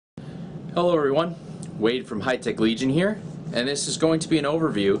Hello everyone, Wade from High Tech Legion here, and this is going to be an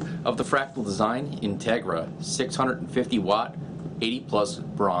overview of the Fractal Design Integra 650 watt 80 plus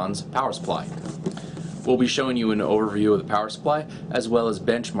bronze power supply. We'll be showing you an overview of the power supply as well as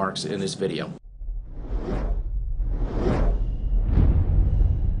benchmarks in this video.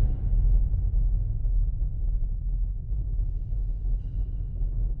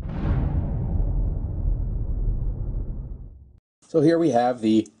 So here we have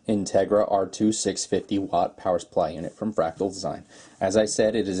the Integra R2 650 watt power supply unit from Fractal Design. As I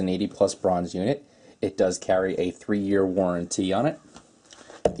said, it is an 80 plus bronze unit. It does carry a 3-year warranty on it.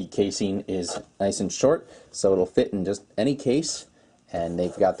 The casing is nice and short, so it'll fit in just any case, and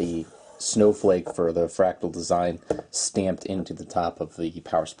they've got the snowflake for the Fractal Design stamped into the top of the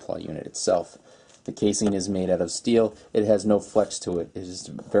power supply unit itself. The casing is made out of steel. It has no flex to it. It is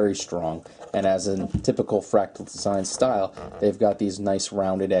very strong. And as in typical Fractal Design style, they've got these nice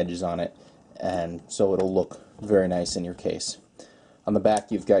rounded edges on it, and so it'll look very nice in your case. On the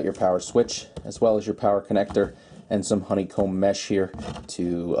back you've got your power switch as well as your power connector and some honeycomb mesh here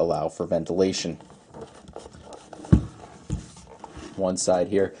to allow for ventilation. One side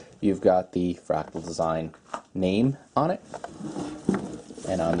here you've got the Fractal Design name on it.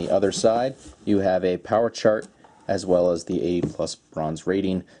 And on the other side, you have a power chart as well as the 80 plus bronze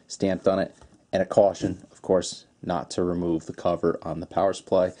rating stamped on it, and a caution, of course, not to remove the cover on the power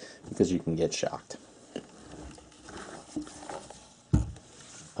supply because you can get shocked.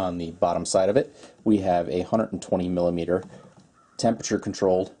 On the bottom side of it, we have a 120 millimeter temperature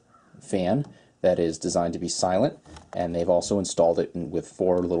controlled fan that is designed to be silent, and they've also installed it with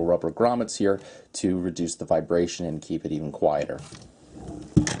 4 little rubber grommets here to reduce the vibration and keep it even quieter.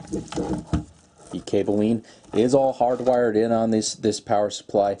 The cabling is all hardwired in on this power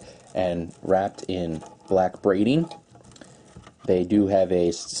supply and wrapped in black braiding. They do have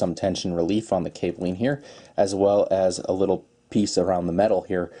some tension relief on the cabling here, as well as a little piece around the metal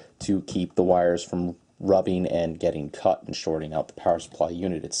here to keep the wires from rubbing and getting cut and shorting out the power supply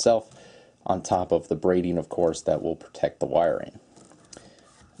unit itself, on top of the braiding, of course, that will protect the wiring.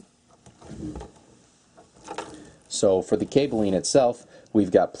 So for the cabling itself,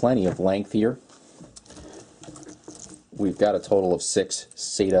 we've got plenty of length here. We've got a total of 6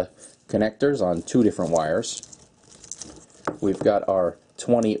 SATA connectors on 2 different wires. We've got our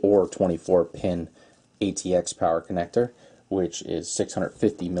 20 or 24 pin ATX power connector, which is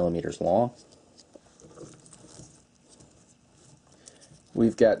 650 millimeters long.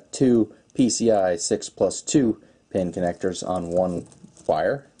 We've got 2 PCI 6+2 pin connectors on 1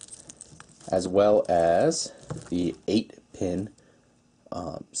 wire, as well as the 8 pin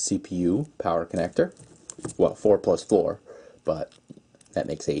CPU power connector. Well, 4 plus 4, but that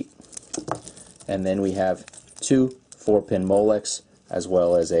makes 8. And then we have 2 4-pin Molex as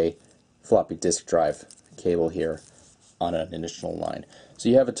well as a floppy disk drive cable here on an additional line. So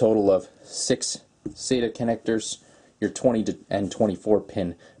you have a total of 6 SATA connectors, your 20 and 24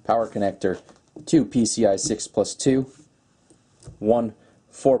 pin power connector, 2 PCI 6+2, 1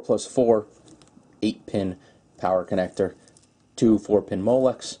 4+4 8-pin power connector, 2 4-pin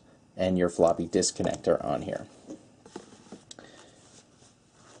Molex, and your floppy disk connector on here.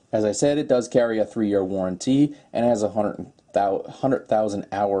 As I said, it does carry a 3-year warranty and has a 100,000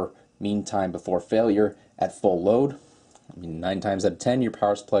 hour mean time before failure at full load. I mean, 9 times out of 10 your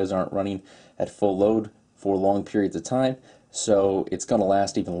power supplies aren't running at full load for long periods of time, so it's going to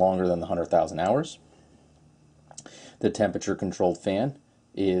last even longer than the 100,000 hours. The temperature controlled fan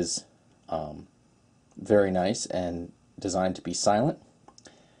is very nice and designed to be silent.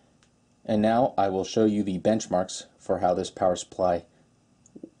 And now I will show you the benchmarks for how this power supply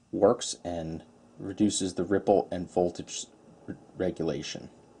works and reduces the ripple and voltage regulation.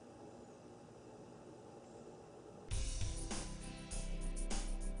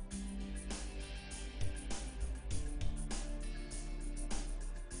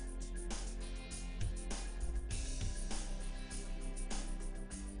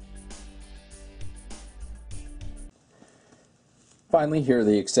 Finally, here are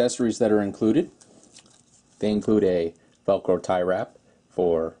the accessories that are included. They include a Velcro tie wrap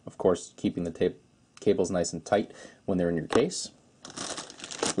for, of course, keeping the cables nice and tight when they're in your case.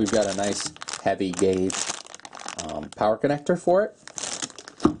 We've got a nice heavy gauge power connector for it.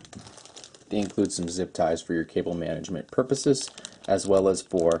 They include some zip ties for your cable management purposes, as well as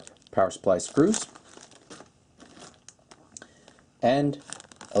for power supply screws. And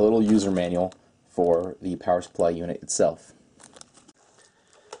a little user manual for the power supply unit itself.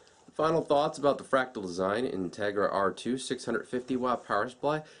 Final thoughts about the Fractal Design Integra R2 650 watt power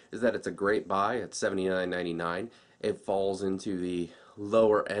supply is that it's a great buy at $79.99. It falls into the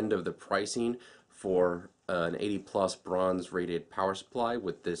lower end of the pricing for an 80 plus bronze rated power supply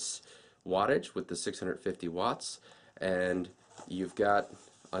with this wattage, with the 650 watts, and you've got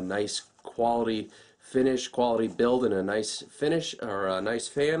a nice quality finish, quality build, and a nice finish or a nice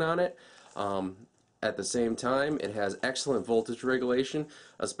fan on it. At the same time, it has excellent voltage regulation,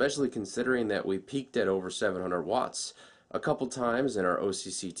 especially considering that we peaked at over 700 watts a couple times in our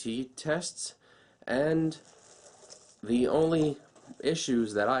OCCT tests, and the only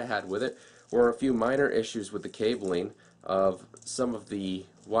issues that I had with it were a few minor issues with the cabling of some of the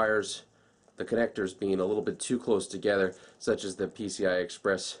wires, the connectors being a little bit too close together, such as the PCI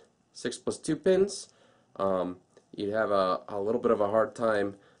Express 6+2 pins. You'd have a little bit of a hard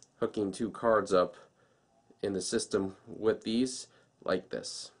time hooking two cards up in the system with these like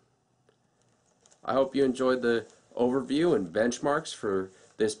this. I hope you enjoyed the overview and benchmarks for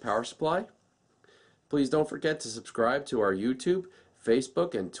this power supply. Please don't forget to subscribe to our YouTube,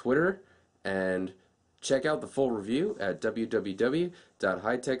 Facebook, and Twitter, and check out the full review at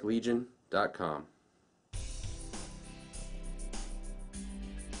www.hightechlegion.com.